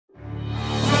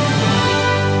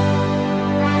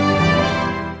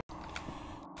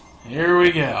Here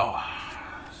we go.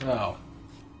 So,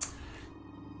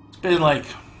 it's been like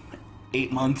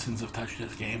 8 months since I've touched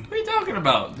this game. What are you talking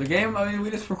about? The game, I mean,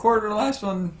 we just recorded the last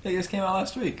one that just came out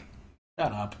last week.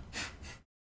 Shut up.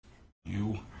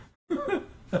 You.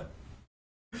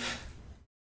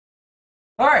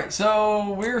 Alright,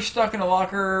 so we're stuck in a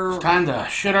locker. It's time to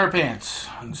shit our pants.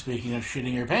 And speaking of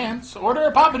shitting your pants, order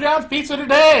a Papa John's pizza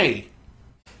today.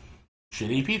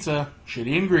 Shitty pizza,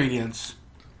 shitty ingredients.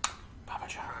 Papa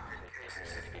John's.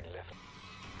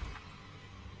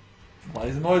 Why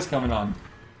is the noise coming on?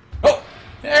 Oh!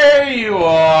 There you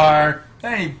are!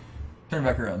 Hey, turn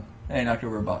back around. Hey, knocked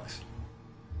over a box.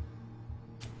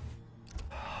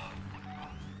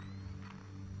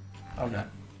 Okay,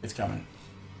 it's coming.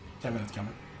 Kevin, it's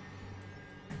coming.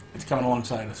 It's coming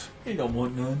alongside us. You don't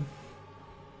want none.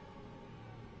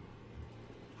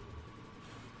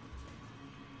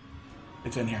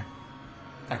 It's in here.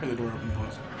 After the door open and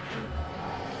close.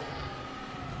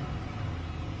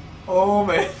 Oh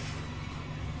man.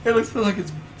 It looks like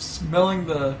it's smelling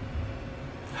the...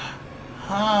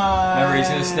 Hi! Remember, he's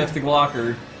gonna sniff the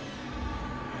locker.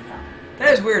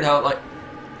 That is weird how it like...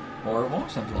 Or it won't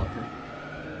sniff the locker.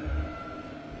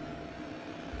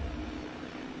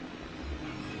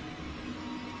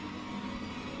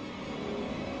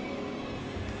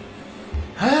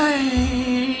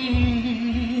 Hey!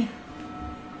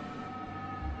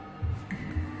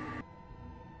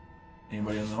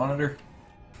 Anybody on the monitor?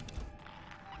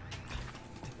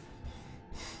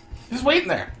 Just waiting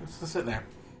there. Just sitting there.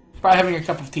 He's probably having a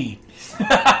cup of tea.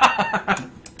 I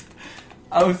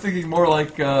was thinking more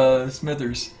like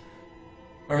Smithers.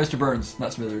 Or Mr. Burns,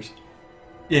 not Smithers.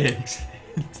 Yeah.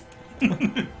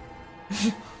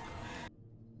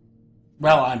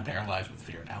 Well, I'm paralyzed with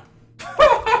fear now.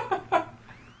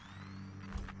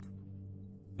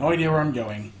 No idea where I'm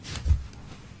going.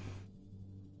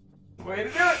 Way to do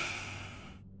it!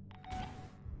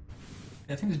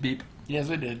 I think it's beep. Yes,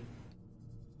 I did.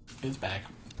 It's back.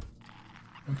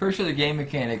 I'm pretty sure the game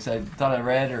mechanics, I thought I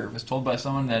read or was told by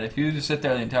someone that if you just sit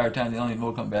there the entire time, the alien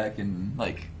will come back and,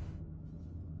 like,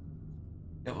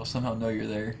 it will somehow know you're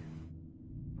there.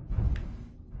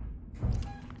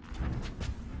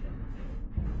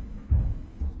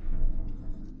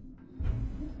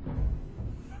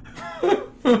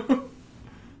 Your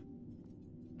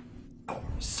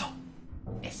soul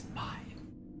is mine.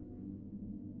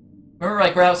 Remember,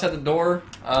 like, we're outside the door?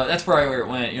 That's probably where it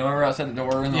went. You know, remember outside the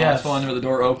door in the last one where the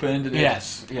door opened? And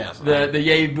Yes, yes. The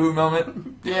yay boo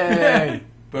moment? Yay!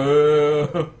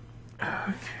 Boo!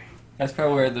 Okay. That's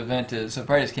probably where the vent is, so it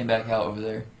probably just came back out over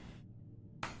there.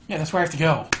 Yeah, that's where I have to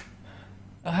go.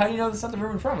 How do you know that's not the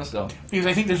room in front of us, though? Because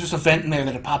I think there's just a vent in there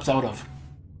that it pops out of.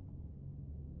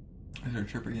 Is there a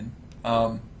trip again?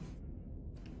 There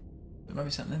might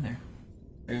be something in there.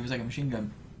 Maybe it was like a machine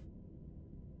gun.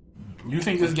 You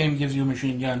think this game gives you a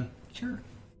machine gun? Sure.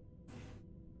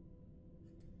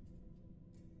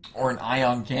 Or an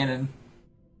ion cannon.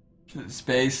 To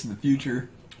space in the future.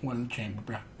 One in the chamber,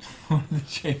 bro. One in the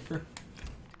chamber.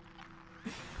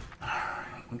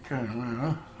 Okay,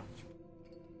 God,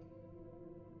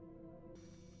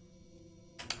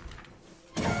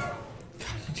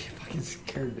 you fucking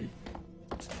scared me.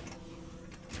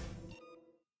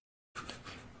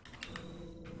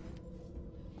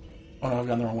 Oh no, I've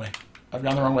gone the wrong way. I've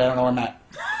gone the wrong way, I don't know where I'm at.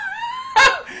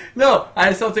 No, I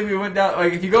just don't think we went down.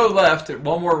 Like, if you go left,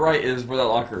 one more right is where that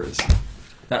locker is.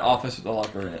 That office with the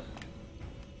locker in it.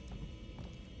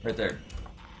 Right there.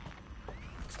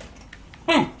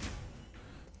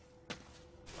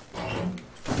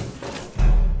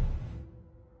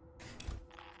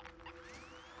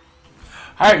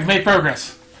 Alright, we've made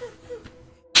progress.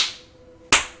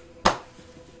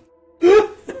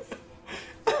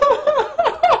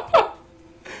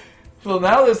 So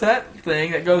now there's that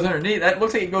thing that goes underneath. That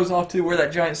looks like it goes off to where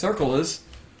that giant circle is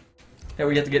that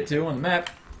we have to get to on the map.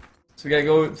 So we gotta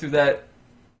go through that.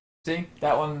 See?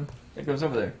 That one that goes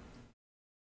over there.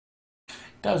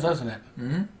 It does, doesn't it?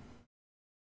 Mm-hmm.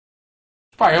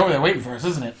 It's probably over there waiting for us,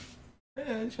 isn't it?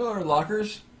 Yeah, show our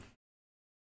lockers.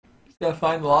 Just gotta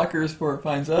find the lockers before it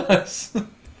finds us.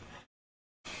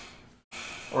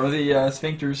 Or the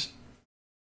sphincters.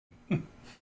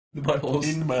 The buttholes.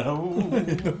 In the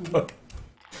butthole.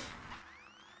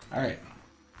 Alright.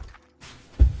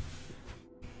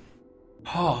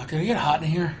 Oh, did it get hot in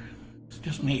here? It's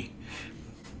just me.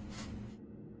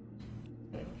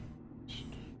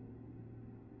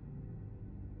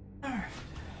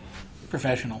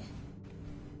 Professional.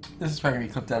 This is probably gonna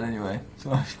be clipped out anyway,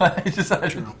 so I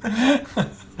decided. True.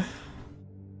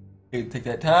 Okay, take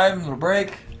that time, little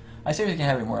break. I seriously can't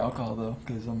have any more alcohol though,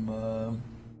 because I'm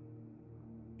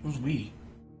Who's we?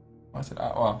 I said,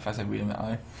 well, if I said weed in the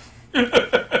eye.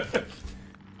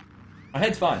 My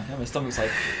head's fine. My stomach's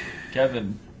like,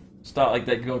 Kevin, stop like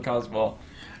that Bill Cosby. Well,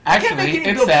 I can't make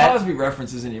any Bill Cosby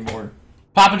references anymore.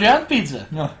 Papa John's pizza.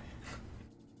 No.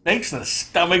 Makes the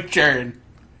stomach churn.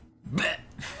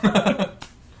 I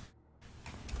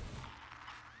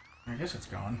guess it's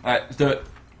gone. Alright, let's do it.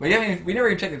 We never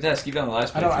even checked the desk. Keep it on the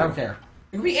last page. I don't care.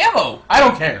 It could be ammo. I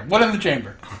don't care. One in the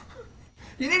chamber.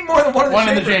 You need more than one in the chamber. One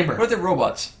in the chamber. What are the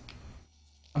robots?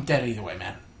 I'm dead either way,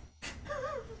 man.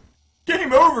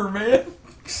 Game over, man.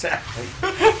 Exactly.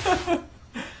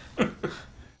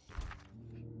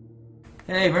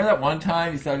 Hey, remember that one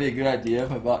time you thought it'd be a good idea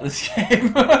if I bought this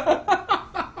game?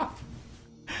 I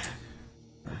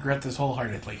regret this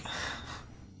wholeheartedly.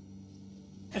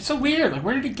 It's so weird. Like,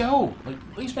 where did he go? Like,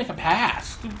 at least make a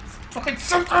pass. Do fucking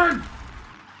something!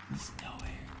 He's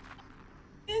nowhere.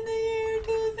 In the year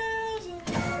 2000.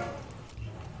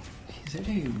 He's every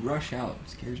time you rush out. It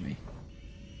scares me.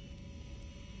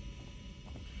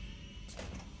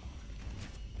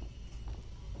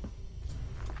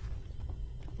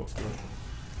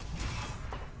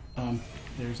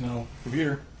 There's no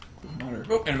computer. Doesn't matter.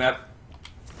 Oh, and a map.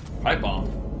 Pipe bomb.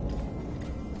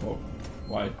 Oh,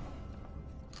 wide.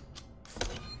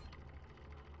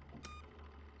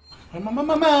 And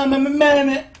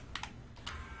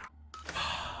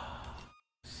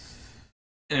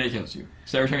it kills you.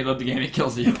 So every time you load the game, it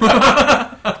kills you.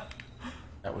 That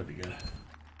would be good.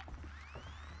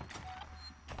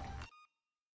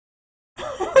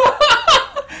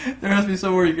 There has to be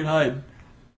somewhere you can hide.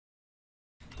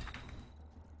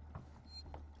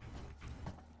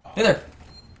 Hey there.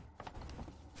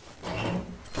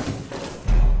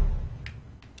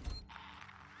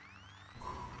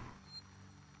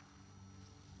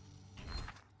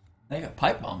 They got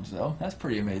pipe bombs, though. That's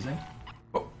pretty amazing.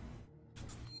 Oh.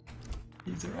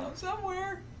 He's around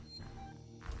somewhere.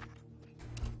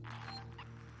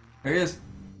 There he is.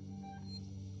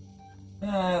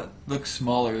 Looks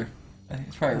smaller. I think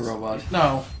it's probably a robot.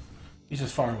 No. He's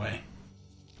just far away.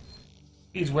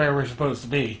 He's where we're supposed to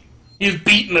be. He's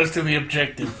beating us to the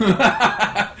objective.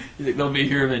 You think they'll be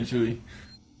here eventually?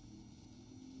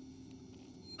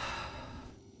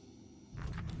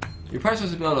 You're probably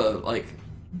supposed to be able to, like,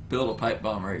 build a pipe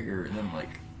bomb right here, and then,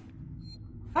 like...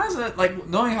 How does that, like,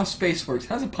 knowing how space works,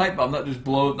 how does a pipe bomb not just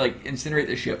blow, like, incinerate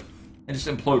the ship? And just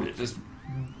implode it? Just...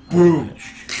 boom!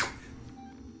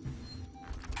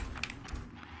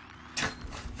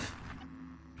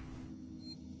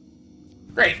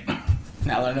 Great.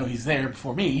 Now that I know he's there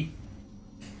before me...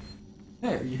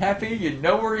 Hey, are you happy? You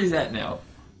know where he's at now.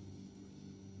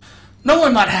 No,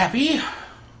 I'm not happy.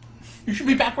 You should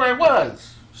be back where I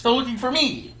was. Still looking for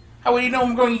me. How would you know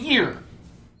I'm going here?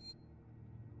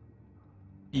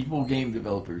 Evil game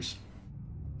developers.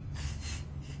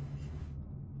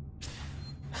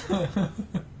 Well,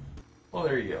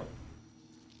 there you go.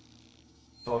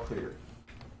 It's all clear.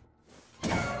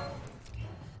 Just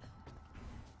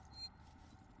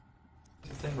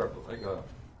think about it, like a...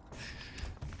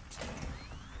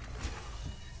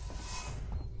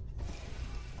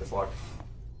 It's locked.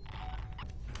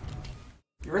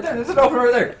 You're right there. There's an open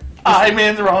right there. I'm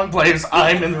in the wrong place.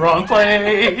 I'm in the wrong place.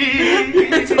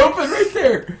 It's open right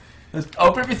there. Just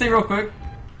open everything real quick.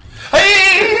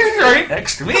 Hey, he's right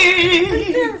next to me.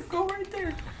 Right there. Go right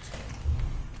there.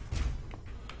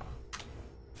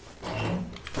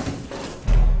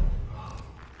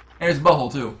 And there's a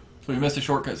butthole too. So you missed a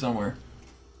shortcut somewhere.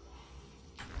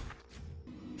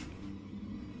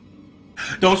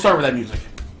 Don't start with that music.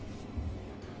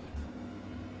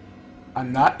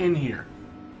 I'm not in here.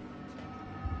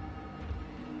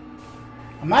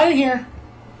 I'm not in here.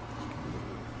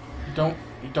 You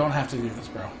don't have to do this,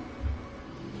 bro.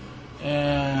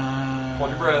 Hold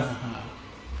your breath.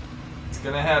 It's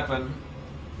gonna happen.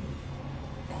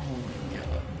 Oh my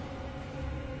god.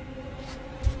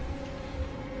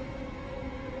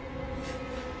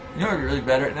 You know what would be really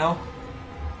bad right now?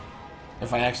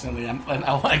 If I accidentally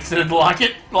I'll accidentally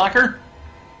locker.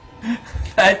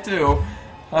 That too.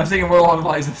 I was thinking more along the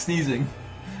lines of sneezing.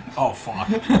 Oh fuck.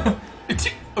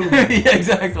 Yeah,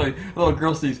 exactly. A little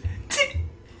girl sneeze.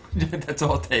 That's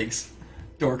all it takes.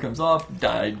 Door comes off,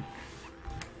 died.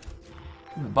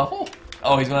 In the butthole?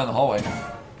 Oh, he's going down the hallway.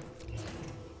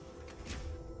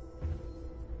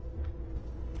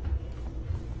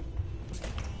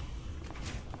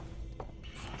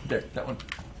 There, that one.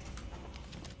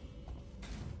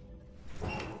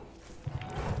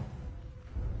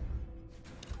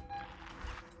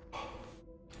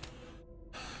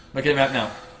 Look at a map now.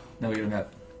 Now we get a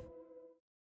map.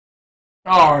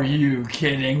 Are you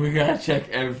kidding? We gotta check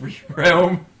every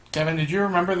room. Kevin, did you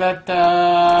remember that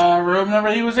room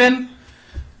number he was in?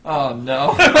 Oh,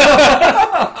 no.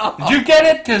 Did you get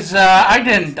it? Because I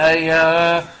didn't.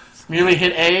 I merely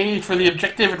hit A for the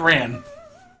objective and ran.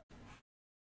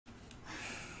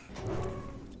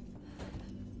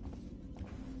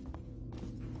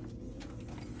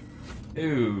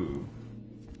 Ooh.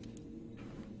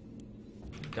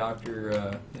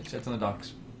 Doctor, it's on the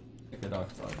doc's, like the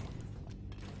doc's body.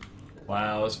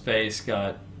 Wow, his face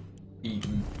got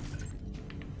eaten.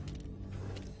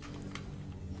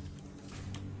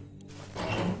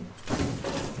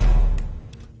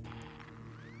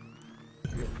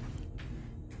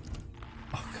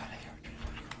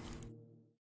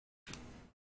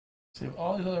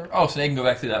 All these other... Oh, so they can go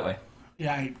back through that way.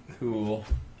 Yeah, Cool.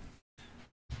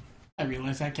 I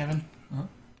realized that, Kevin. Uh-huh.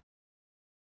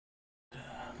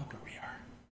 Look where we are.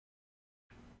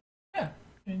 Yeah.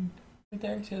 And right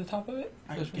there, see the top of it?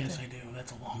 I Goes right guess there. I do.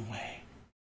 That's a long way.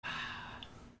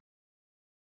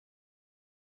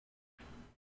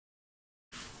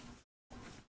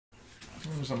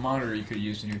 There was a monitor you could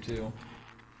use in here, too.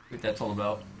 What that's all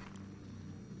about.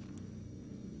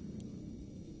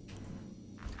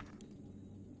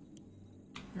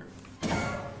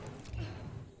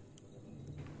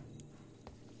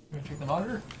 You gonna check the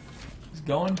monitor? It's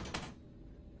going.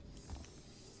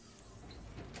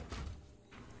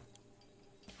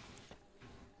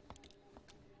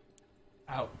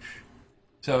 Ouch.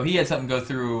 So he had something go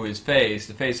through his face,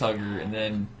 the face hugger, and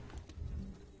then...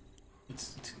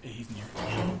 He's near.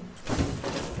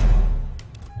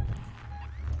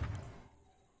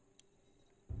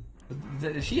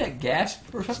 Did she like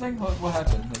gasp or something? What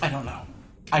happened? I don't know.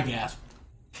 I gasped.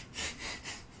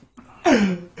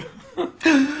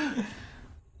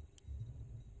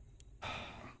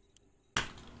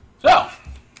 So,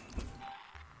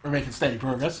 we're making steady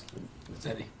progress.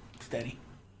 Steady. Steady.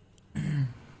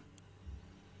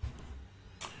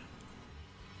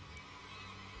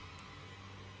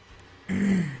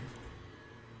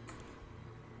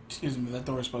 Excuse me, that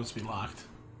door is supposed to be locked.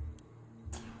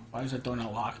 Why is that door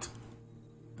not locked?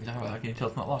 You're talking about, can you tell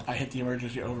it's not locked? I hit the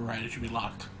emergency override, it should be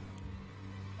locked.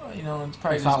 Well, you know, it's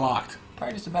probably It's just, not locked.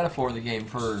 probably just a metaphor in the game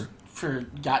for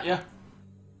Got ya?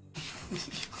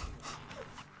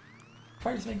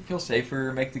 probably just make it feel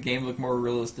safer, make the game look more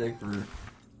realistic, or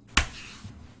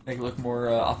make it look more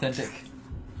authentic.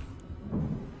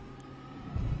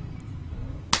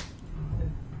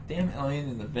 Damn alien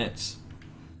in the vents.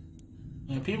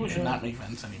 Yeah, people should not make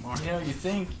vents anymore. You know, you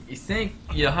think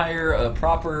you hire a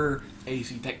proper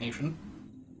AC technician.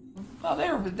 well,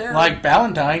 they're Like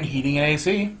Ballantyne Heating and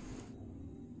AC.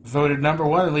 Voted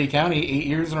 #1 in Lee County 8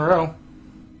 years in a row.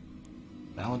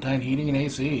 Ballantyne Heating and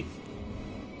AC.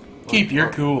 Keep your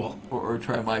cool. or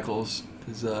try Michael's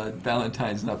because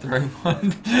Valentine's not the right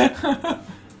one.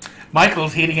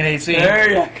 Michael's Heating and AC.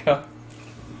 There you go.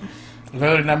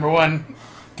 Voted #1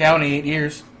 county 8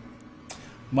 years.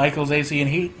 Michael's AC and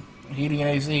Heating and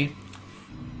AC.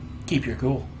 Keep your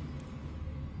cool.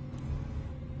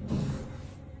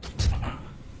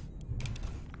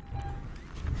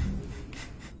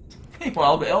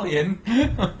 Meanwhile, the alien.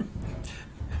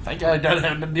 Thank God I don't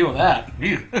have to deal with that.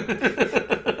 Phew.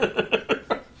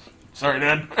 Sorry,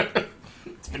 Dad.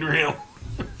 It's been real.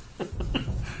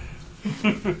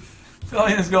 The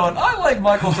alien's going, I like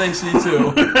Michael's AC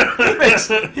too.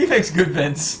 he makes good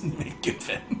vents. Good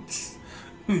vents.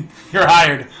 You're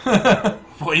hired.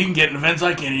 Boy, you can get in events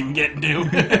I can't even get into.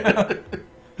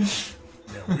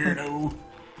 Weirdo.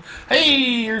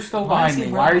 Hey, you're still behind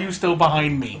me. Why are you still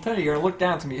behind me? I'll tell you, you're gonna look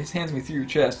down to me, his hands me through your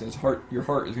chest, and your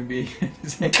heart is gonna be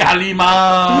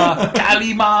Kalima!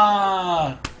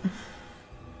 Kalima!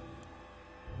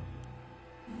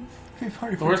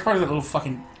 The worst part of that little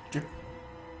fucking...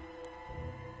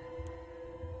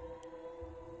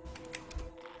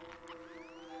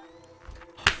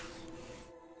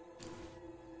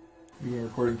 We were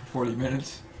recording for 40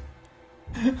 minutes.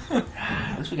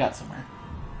 At least we got somewhere.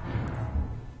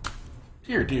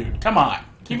 Here, dude. Come on.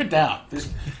 Keep it down.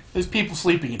 There's people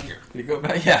sleeping in here. Did he go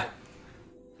back? Yeah.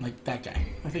 Like that guy.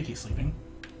 I think he's sleeping.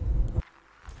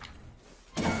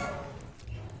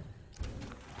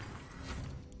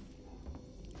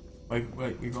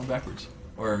 Wait, you're going backwards?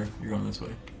 Or you're going this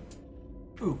way?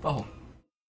 Ooh, bubble.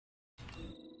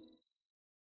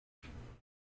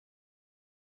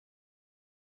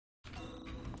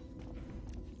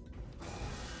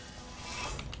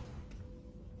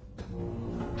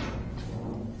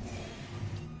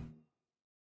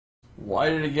 Why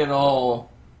did it get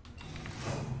all...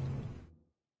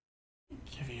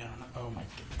 Oh my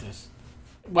goodness.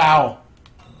 Wow.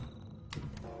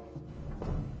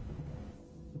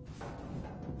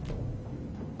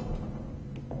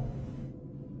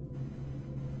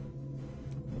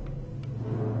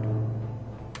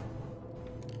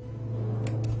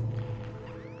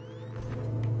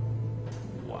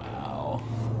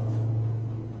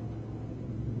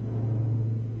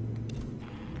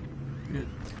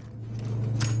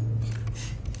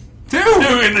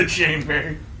 In the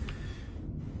chamber.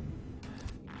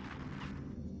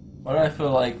 Why do I feel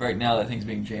like right now that thing's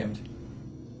being jammed?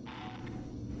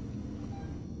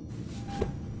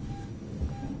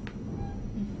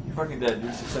 You're fucking dead. You're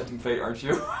just accepting fate, aren't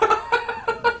you?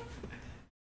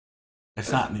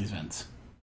 It's not in these vents.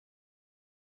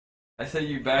 I say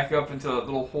you back up into that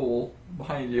little hole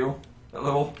behind you. That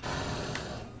little...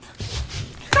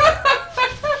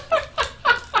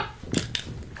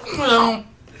 Well...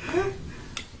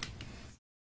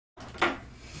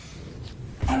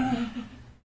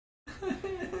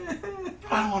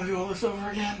 I don't want to do all this over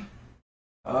again.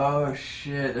 Oh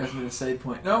shit, there's been a save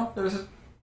point. No, there's a...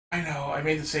 I know, I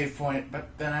made the save point,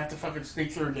 but then I have to fucking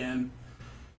sneak through again.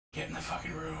 Get in the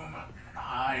fucking room and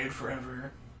hide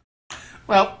forever.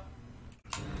 Well,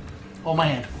 hold my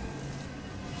hand.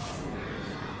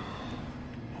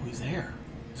 Oh, he's there.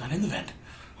 He's not in the vent.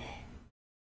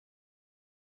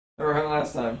 Never happened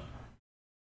last time.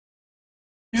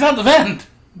 He's not in the vent!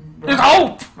 There's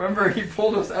hope! Remember, he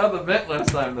pulled us out of the vent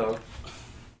last time, though.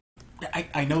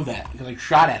 I know that, because I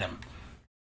shot at him.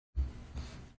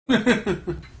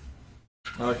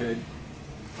 Okay.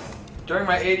 During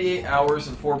my 88 hours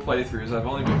and 4 playthroughs, I've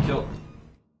only been killed...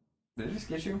 Did it just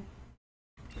get you?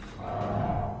 I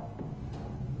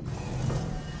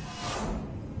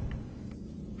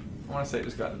want to say it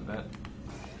just got in the vent.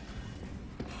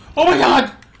 Oh my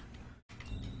god!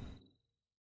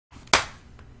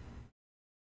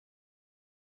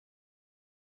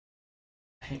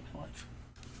 I hate my life.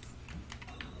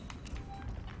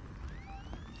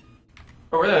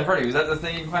 Oh, right there in front of you. Is that the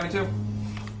thing you can climb into?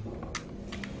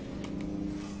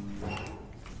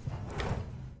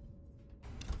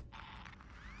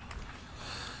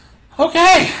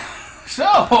 Okay,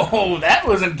 so that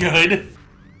wasn't good.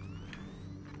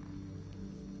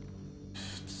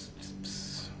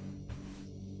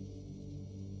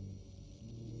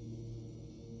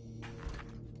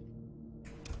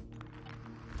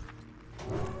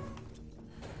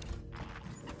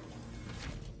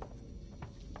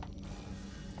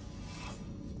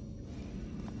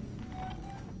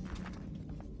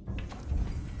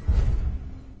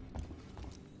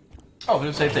 Oh,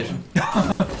 there's a safe station.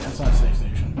 That's not a safe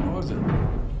station. What was it?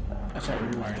 That's that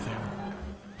rewire thing.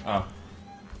 Oh.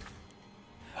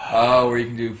 Oh, where you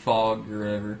can do fog or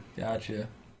whatever. Gotcha.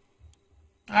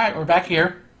 Alright, we're back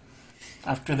here.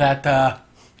 After that,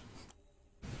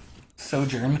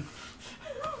 sojourn.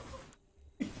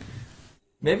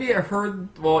 Maybe I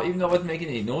heard, well, even though it wasn't making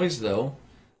any noise, though,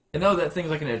 I know that thing's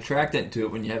like an attractant to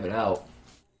it when you have it out.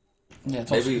 Yeah,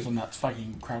 it's also because I'm not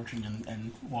fucking crouching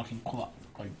and walking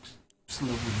like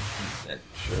slowly. Yeah,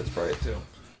 sure, that's probably it, too.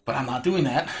 But I'm not doing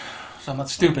that, so I'm not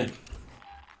stupid.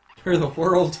 You're the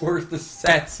world's worst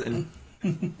assassin.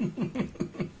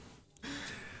 And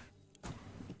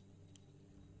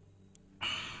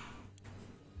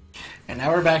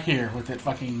now we're back here with it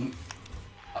fucking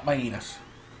up my anus.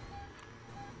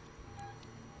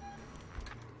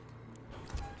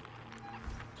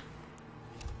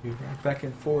 You rock back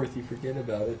and forth, you forget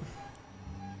about it.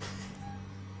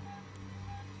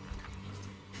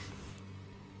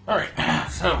 Alright,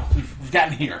 so we've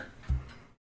gotten here.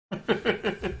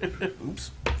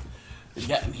 Oops. We've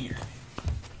gotten here.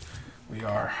 We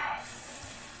are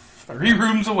 3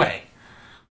 rooms away.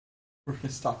 We're gonna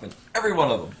stop in every one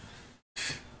of them.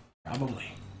 Probably.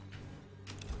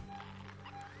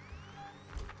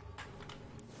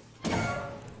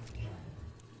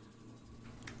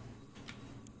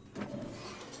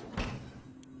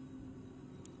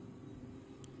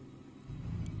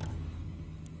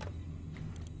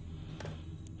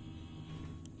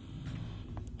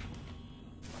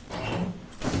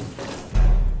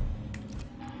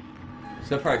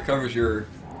 So that probably covers your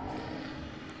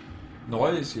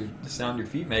noise, the sound your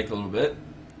feet make a little bit.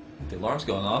 The alarm's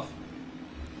going off.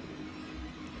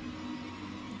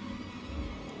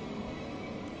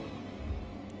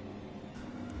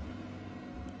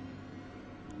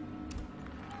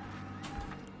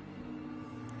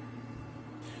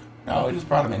 No, it just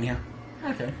brought him in here.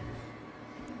 Okay.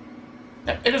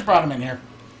 Yeah, it just brought him in here.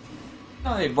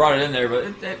 No, they brought it in there, but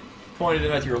it pointed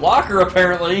him at your locker,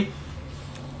 apparently.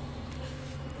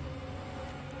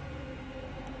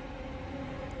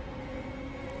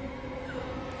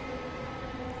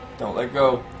 Don't let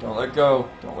go. Don't let go.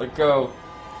 Don't let go.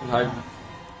 Hide.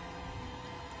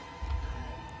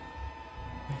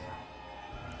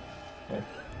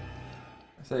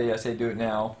 Okay. I say do it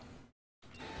now.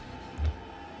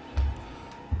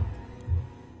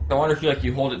 I wonder if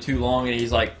you hold it too long and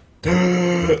he's like,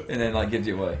 and then like gives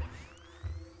you away.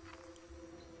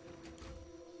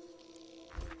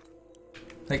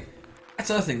 Like, That's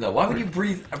the other thing, though. Why would you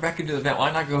breathe back into the vent? Why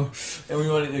not go? And when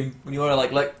you want to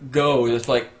like let go, just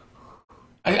like.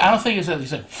 I don't think it's that you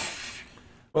said.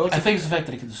 Well, I think it's the fact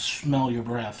that it can smell your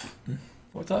breath.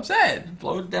 What's I'm saying?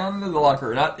 Blow it down into the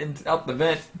locker, not out the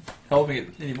vent, helping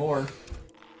it anymore.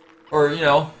 Or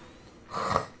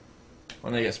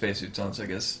when they get spacesuits on, so I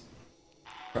guess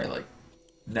probably like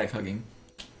neck hugging.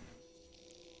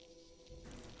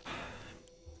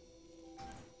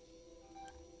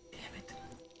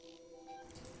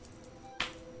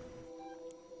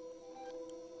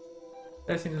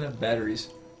 That thing doesn't have batteries.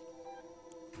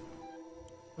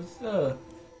 What's that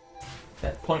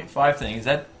 .5 thing? Is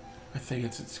that? I think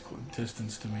it's its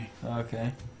distance to me.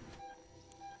 Okay.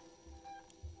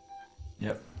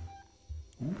 Yep.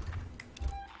 Ooh.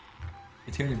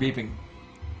 It's hearing the beeping.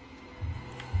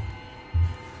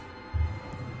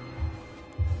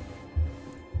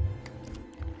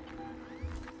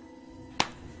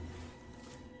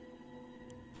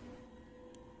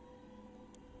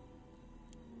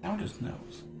 Now it just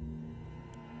knows.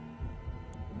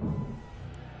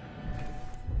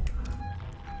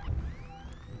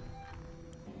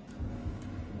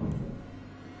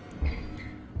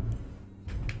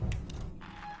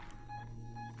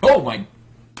 Oh my!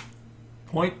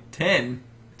 .10.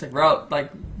 It's like route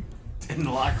like In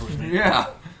the locker with me. yeah.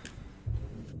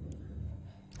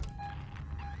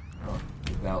 Oh,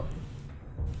 get out.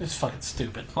 It's fucking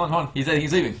stupid. Hold on. He's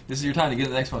leaving. This is your time to get to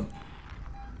the next one.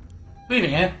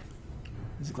 Leaving, eh?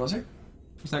 Is it closer?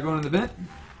 It's not going in the vent?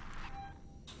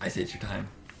 I say it's your time.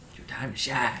 It's your time to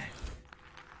shine.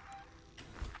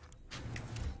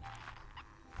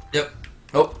 Yep.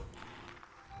 Oh.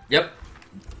 Yep.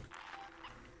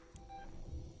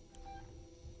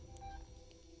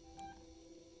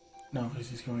 No, because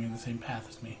he's going in the same path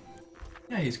as me.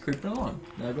 Yeah, he's creeping along.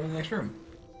 Now go to the next room.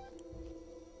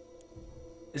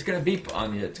 It's gonna beep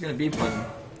on you. It's gonna beep when it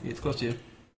gets close to you.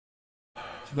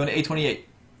 So go to A28.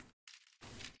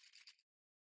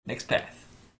 Next path.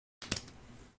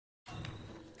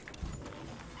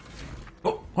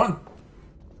 Oh, hold on.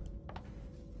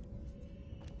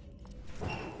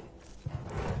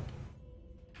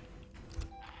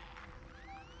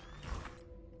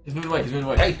 He's moving away. He's moving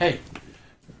away. Hey, hey.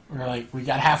 We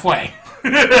got halfway.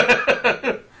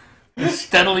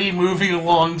 Steadily moving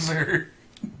along, sir.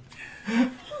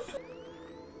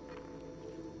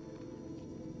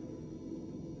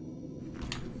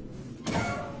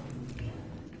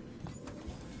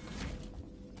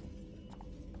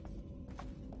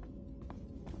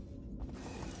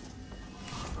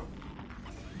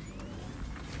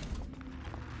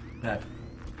 Map.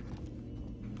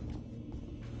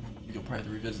 You'll probably have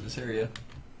to revisit this area.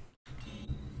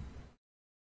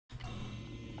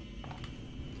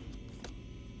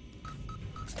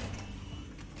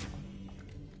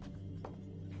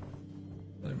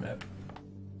 Another map.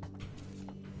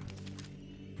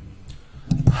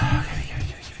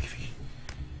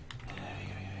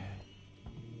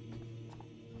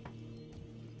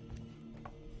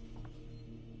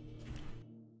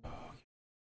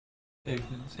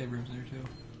 Save rooms there too.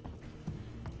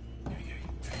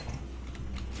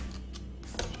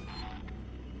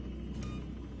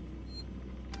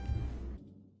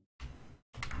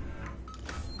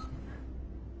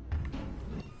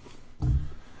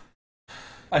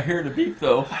 I hear the beep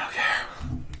though. I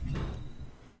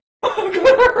don't care. I'm gonna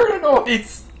hear a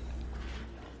noise.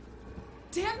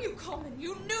 Damn you, Coleman!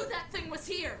 You knew that thing was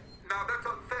here! Now that's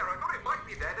unfair. I thought it might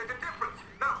be there. There's a difference.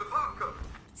 Now the part code.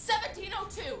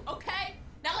 1702, okay?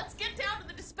 Now let's get down to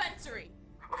the dispensary.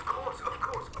 Of course, of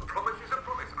course. A promise is a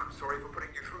promise. I'm sorry for putting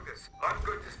you through this. I'm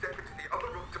going to step into the other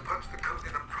room to punch the code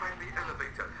in and prime the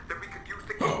elevator. Then we can use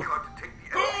the key card to take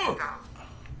the elevator down.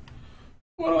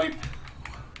 What do I...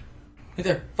 Right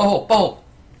there. Bubble.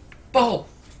 Oh,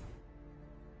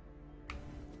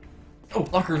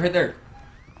 locker's right there.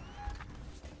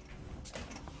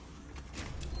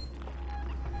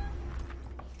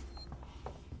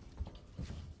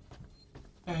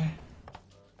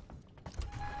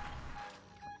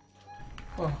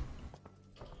 Oh.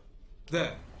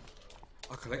 There.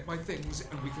 I'll collect my things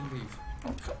and we can leave.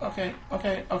 Okay.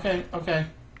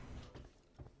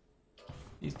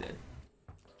 He's dead.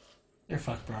 You're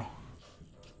fucked, bro.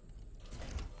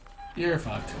 You're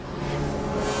fucked.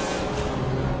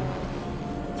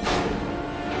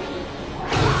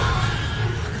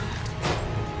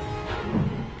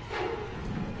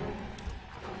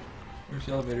 Where's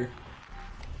the elevator?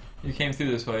 You came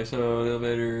through this way, so the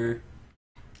elevator...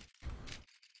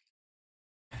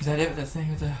 Is that it? That thing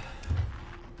with the...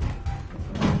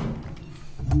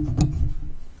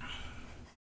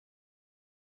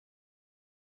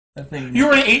 That thing... You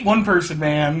already ate one person,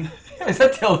 man. Is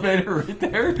that the elevator right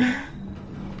there?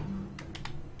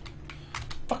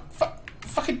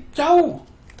 Fucking yo!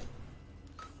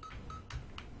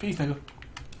 Peace, nigga.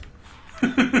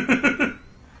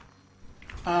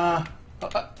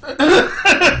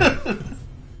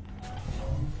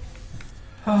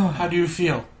 How do you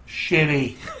feel?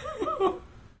 Shitty.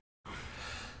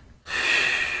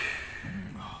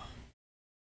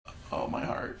 Oh, my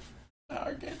heart.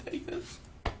 I can't take this.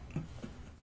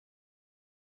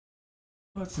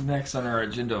 What's next on our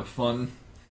agenda of fun?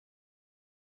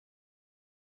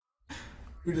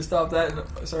 We just stopped that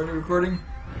and start a new recording?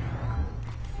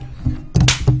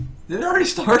 Did it already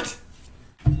start?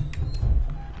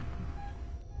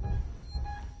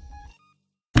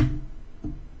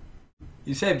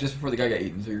 You saved just before the guy got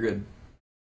eaten, so you're good.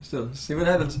 Still, see what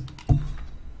happens.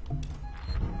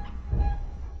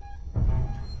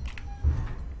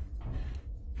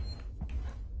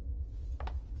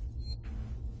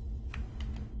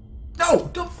 No!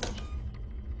 Don't!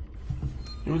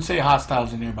 You would say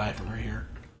hostiles are nearby from right here.